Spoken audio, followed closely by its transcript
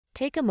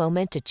Take a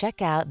moment to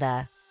check out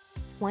the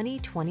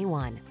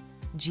 2021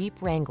 Jeep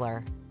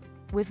Wrangler.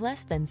 With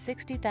less than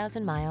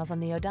 60,000 miles on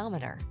the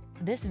odometer,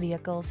 this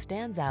vehicle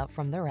stands out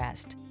from the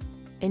rest.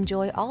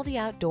 Enjoy all the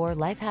outdoor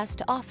life has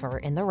to offer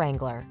in the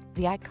Wrangler,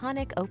 the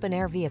iconic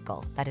open-air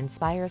vehicle that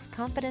inspires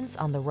confidence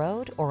on the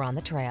road or on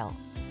the trail.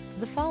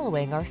 The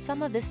following are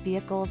some of this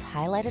vehicle's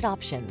highlighted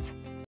options: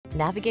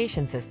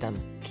 navigation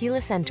system,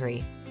 keyless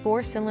entry,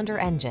 4-cylinder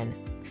engine,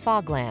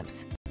 fog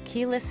lamps,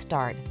 keyless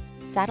start,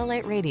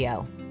 satellite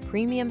radio,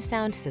 premium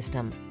sound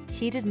system,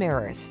 heated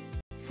mirrors,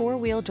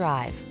 4-wheel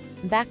drive,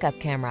 backup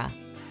camera.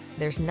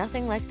 There's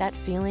nothing like that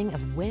feeling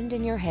of wind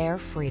in your hair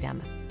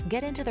freedom.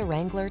 Get into the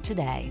Wrangler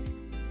today.